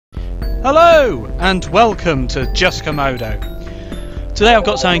Hello and welcome to Just Komodo. Today I've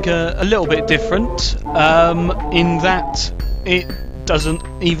got something a little bit different in that it doesn't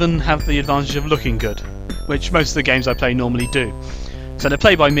even have the advantage of looking good, which most of the games I play normally do. So they're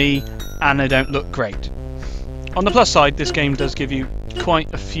played by me and they don't look great. On the plus side, this game does give you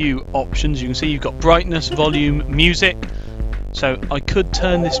quite a few options. You can see you've got brightness, volume, music. So I could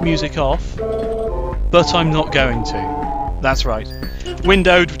turn this music off, but I'm not going to. That's right.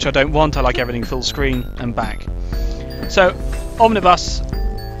 Windowed, which I don't want. I like everything full screen and back. So Omnibus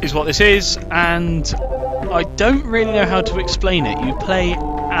is what this is, and I don't really know how to explain it. You play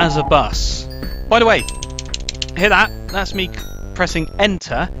as a bus. By the way, hear that? That's me pressing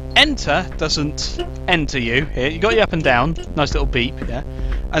enter. Enter doesn't enter you. Here, you got your up and down. Nice little beep, yeah.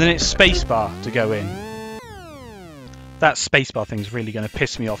 And then it's spacebar to go in. That spacebar thing's really going to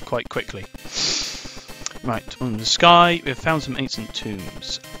piss me off quite quickly. Right, on the sky, we've found some ancient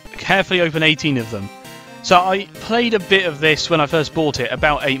tombs. Carefully open 18 of them. So I played a bit of this when I first bought it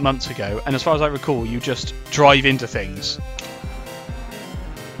about 8 months ago, and as far as I recall, you just drive into things.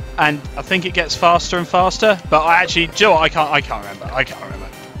 And I think it gets faster and faster, but I actually, do you know what, I can't remember.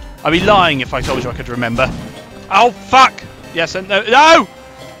 I'd be lying if I told you I could remember. Oh, fuck! Yes, and no, no!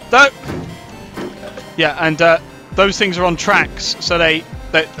 No! Yeah, and those things are on tracks, so they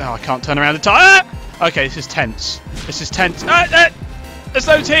oh, I can't turn around the time. Ah! Okay, this is tense. This is tense. There's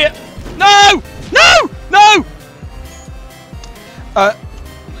loads here. No! No! No!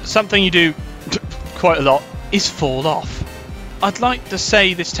 Something you do quite a lot is fall off. I'd like to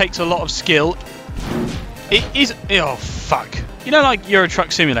say this takes a lot of skill. It is. Oh, fuck. You know, like Euro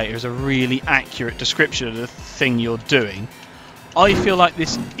Truck Simulator is a really accurate description of the thing you're doing. I feel like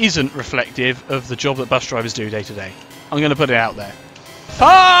this isn't reflective of the job that bus drivers do day to day. I'm going to put it out there.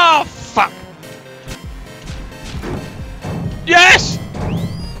 Oh, fuck! Yes!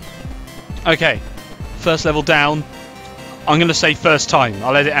 Okay, first level down. I'm going to say first time.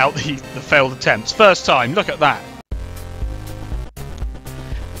 I'll edit out the failed attempts. First time, look at that.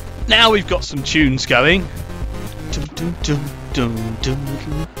 Now we've got some tunes going.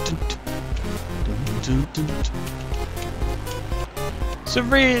 It's a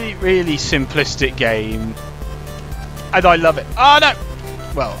really, really simplistic game, and I love it. Oh no!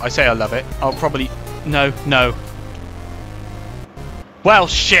 Well, I say I love it. I'll probably... No. Well,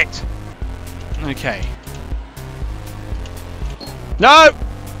 shit! Okay. No!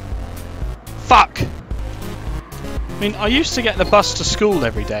 Fuck! I mean, I used to get the bus to school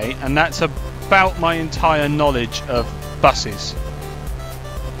every day, and that's about my entire knowledge of buses.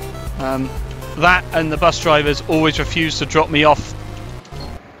 That and the bus drivers always refused to drop me off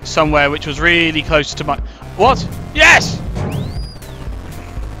somewhere which was really close to my... What? Yes!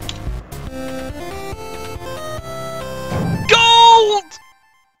 Gold!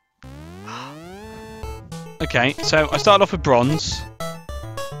 Okay, so I started off with bronze.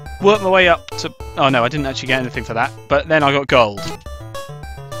 Worked my way up to... Oh no, I didn't actually get anything for that. But then I got gold.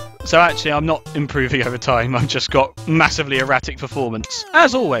 So actually, I'm not improving over time. I've just got massively erratic performance.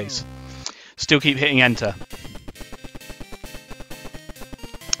 As always. Still keep hitting enter.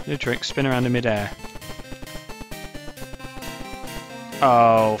 Do a trick, spin around in midair.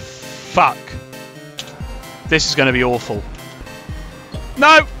 Oh, fuck. This is going to be awful.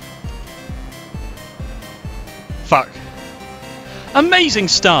 No! Fuck. Amazing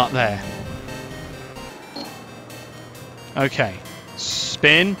start there. Okay.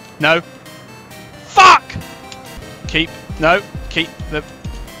 Spin. No. Fuck! Keep. No. Keep the...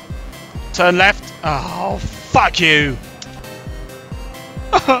 Turn left. Oh, fuck you.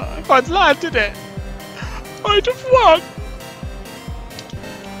 If I'd landed it, I'd have won.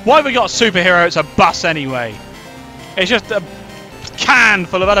 Why have we got a superhero? It's a bus anyway. It's just a can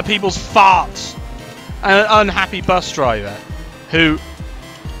full of other people's farts. And an unhappy bus driver who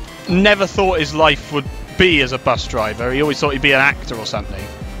never thought his life would be as a bus driver. He always thought he'd be an actor or something.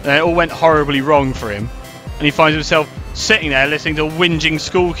 And it all went horribly wrong for him. And he finds himself sitting there listening to whinging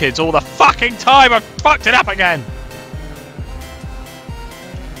school kids all the fucking time. I've fucked it up again.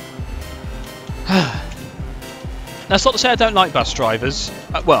 That's not to say I don't like bus drivers.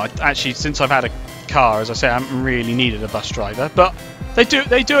 Well, actually, since I've had a car, as I say, I haven't really needed a bus driver. But they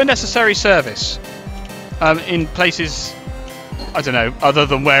do a necessary service in places, I don't know, other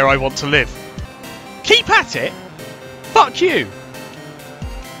than where I want to live. Keep at it. Fuck you.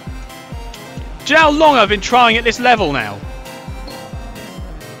 Do you know how long I've been trying at this level now?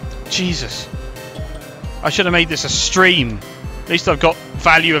 Jesus. I should have made this a stream. At least I've got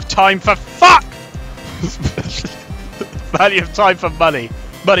value of time for fuck! Value of time for money.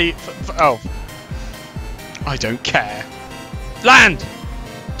 Money for, oh. I don't care. Land!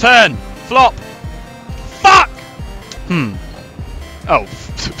 Turn! flop. Fuck! Oh,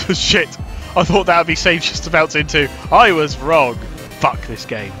 shit. I thought that would be safe just to bounce into. I was wrong. Fuck this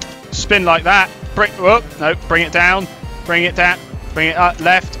game. Spin like that. No, bring it down. Bring it down. Bring it up.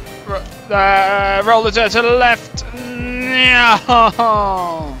 Left. Roll the dirt to the left.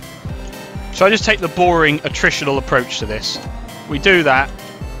 So I just take the boring attritional approach to this. We do that.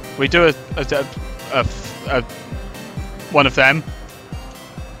 We do one of them.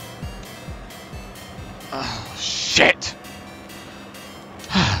 Oh, shit.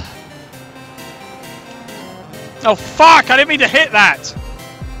 Oh, fuck! I didn't mean to hit that!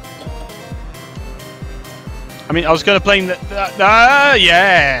 I mean, I was going to blame that.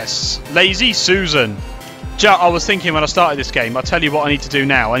 Yes! Lazy Susan. I was thinking when I started this game, I'll tell you what I need to do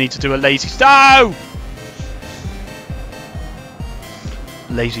now. I need to do a lazy... No!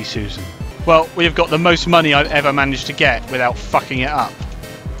 Lazy Susan. Well, we have got the most money I've ever managed to get without fucking it up.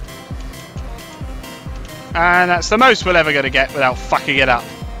 And that's the most we're ever going to get without fucking it up.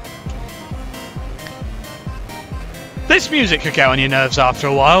 This music could get on your nerves after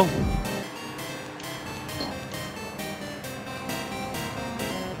a while.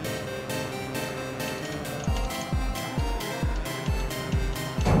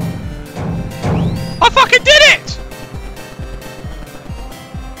 I fucking did it!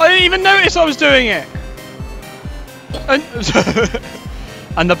 I didn't even notice I was doing it! And,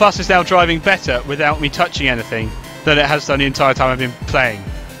 and the bus is now driving better without me touching anything than it has done the entire time I've been playing.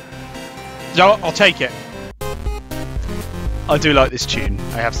 So I'll take it. I do like this tune,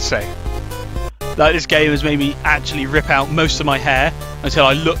 I have to say. Like, this game has made me actually rip out most of my hair until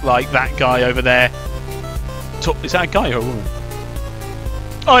I look like that guy over there. Is that a guy or a woman?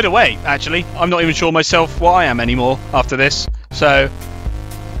 Either way, actually, I'm not even sure myself what I am anymore after this. So,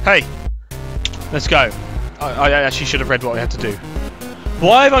 hey, let's go. I actually should have read what I had to do.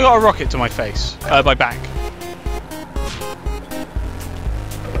 Why have I got a rocket to my face? My back.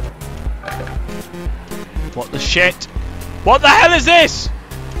 What the shit? What the hell is this?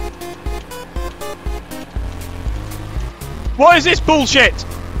 What is this bullshit?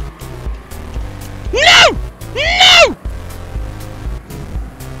 No! No!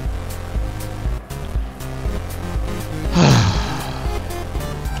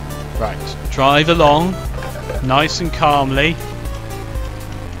 Right, drive along, nice and calmly.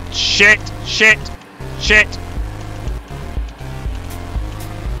 Shit! Shit! Shit!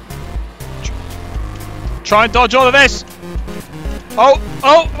 Try and dodge all of this! Oh!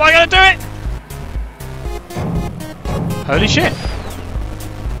 Oh! Am I gonna do it? Holy shit!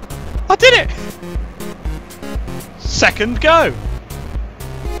 I did it! Second go!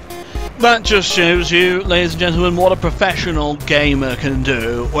 That just shows you, ladies and gentlemen, what a professional gamer can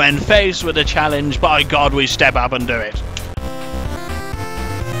do. When faced with a challenge, by God, we step up and do it.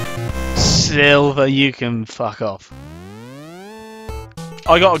 Silver, you can fuck off.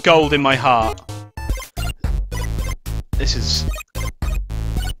 I got a gold in my heart. This is...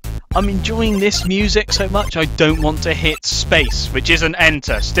 I'm enjoying this music so much I don't want to hit space, which isn't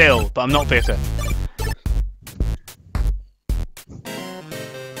enter still, but I'm not bitter.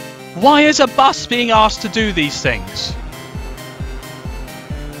 Why is a bus being asked to do these things?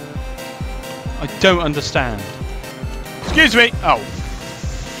 I don't understand. Excuse me! Oh,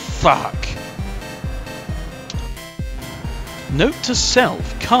 fuck. Note to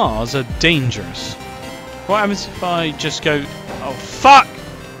self, cars are dangerous. What happens if I just go... Oh, fuck!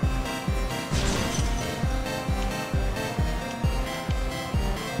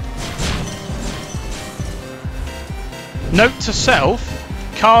 Note to self,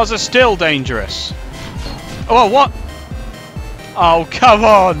 cars are still dangerous. Oh, what? Oh, come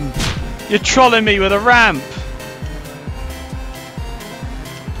on! You're trolling me with a ramp.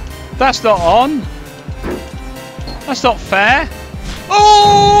 That's not on. That's not fair.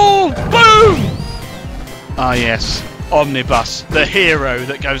 Oh! Boom! Ah, yes. Omnibus, the hero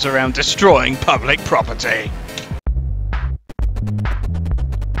that goes around destroying public property.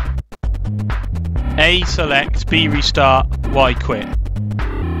 A select, B restart, Y quit.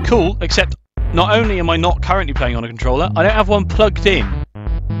 Cool, except not only am I not currently playing on a controller, I don't have one plugged in.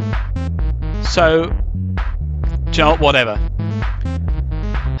 So, do you know what, whatever.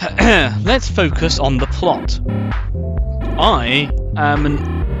 Let's focus on the plot. I am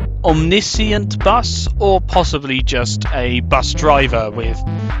an omniscient bus, or possibly just a bus driver with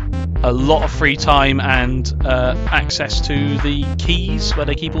a lot of free time and access to the keys where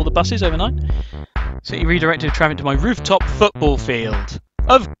they keep all the buses overnight. So you redirected traffic to my rooftop football field.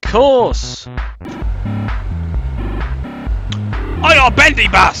 Of course! I got a bendy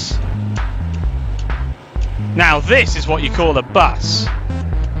bus! Now this is what you call a bus.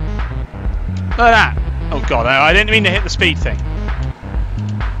 at that. Oh god, I didn't mean to hit the speed thing.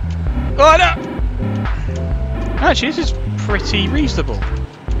 Oh no! Actually, this is pretty reasonable.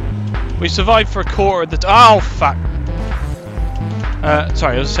 We survived for a quarter of the... Oh, fuck.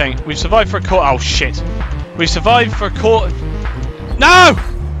 Sorry, I was saying, we've survived for a quarter... Oh, shit. We survived for a quarter... No!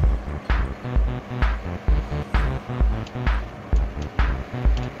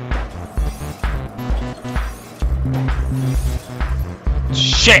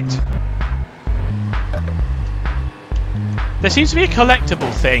 Shit! There seems to be a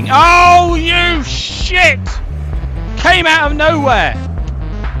collectible thing. Oh, you shit! Came out of nowhere!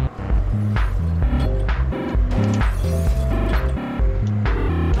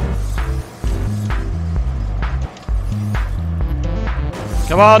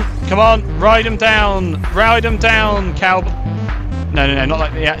 Come on, ride him down, cowboy. No, not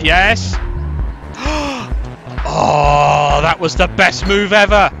like that. Yes. Oh, that was the best move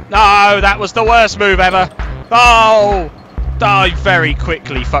ever. No, that was the worst move ever. Oh, I very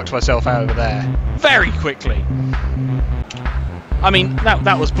quickly fucked myself over there. Very quickly. I mean,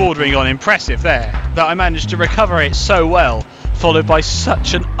 that was bordering on impressive there. That I managed to recover it so well, followed by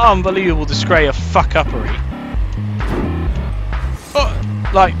such an unbelievable display of fuck-uppery.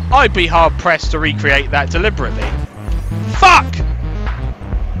 Like, I'd be hard-pressed to recreate that deliberately. Fuck!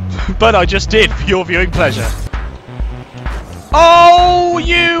 But I just did for your viewing pleasure. Oh,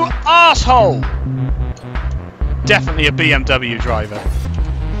 you asshole! Definitely a BMW driver.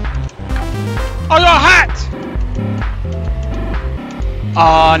 I got a hat!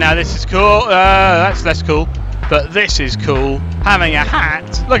 Ah, now this is cool. That's less cool. But this is cool. Having a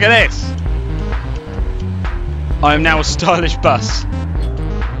hat. Look at this. I am now a stylish bus.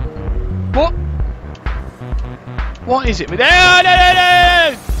 What? What is it?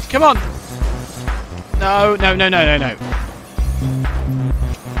 No! Come on! No.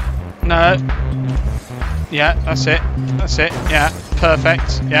 No. Yeah, that's it. Yeah,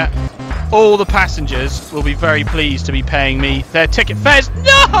 perfect. Yeah. All the passengers will be very pleased to be paying me their ticket fares.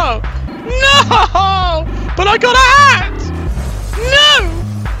 No! No! But I got a hat! No!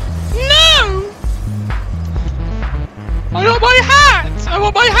 I got my hat! I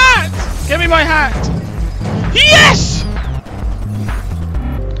want my hat! Give me my hat! Yes!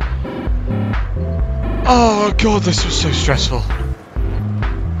 Oh god, this was so stressful.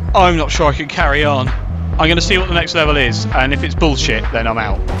 I'm not sure I can carry on. I'm going to see what the next level is, and if it's bullshit, then I'm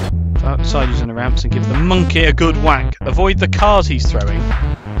out. Outside using the ramps and give the monkey a good whack. Avoid the cars he's throwing.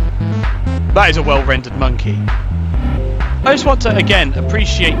 That is a well-rendered monkey. I just want to, again,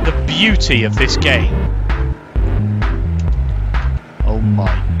 appreciate the beauty of this game. Oh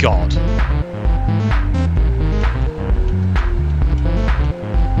my god.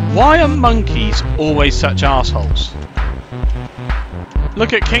 Why are monkeys always such assholes?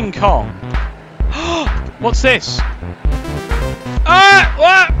 Look at King Kong. What's this? Ah!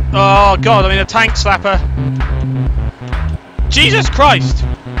 What? Oh god, I'm in a tank slapper. Jesus Christ!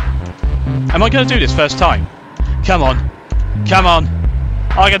 Am I going to do this first time? Come on.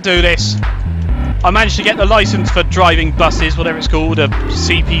 I can do this. I managed to get the license for driving buses, whatever it's called, a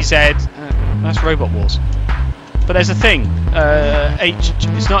CPZ. That's Robot Wars. But there's a thing.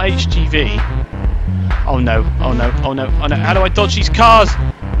 It's not HGV. Oh no. How do I dodge these cars?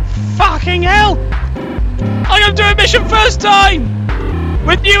 Fucking hell! I'm going to do a mission first time!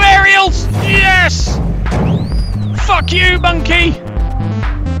 With new aerials! Yes! Fuck you, monkey!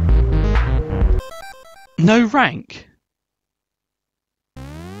 No rank?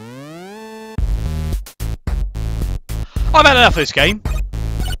 I've had enough of this game.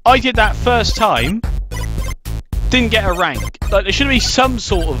 I did that first time. Didn't get a rank. Like, there should be some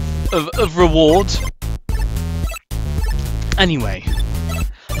sort of reward. Anyway,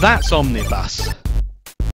 that's Omnibus.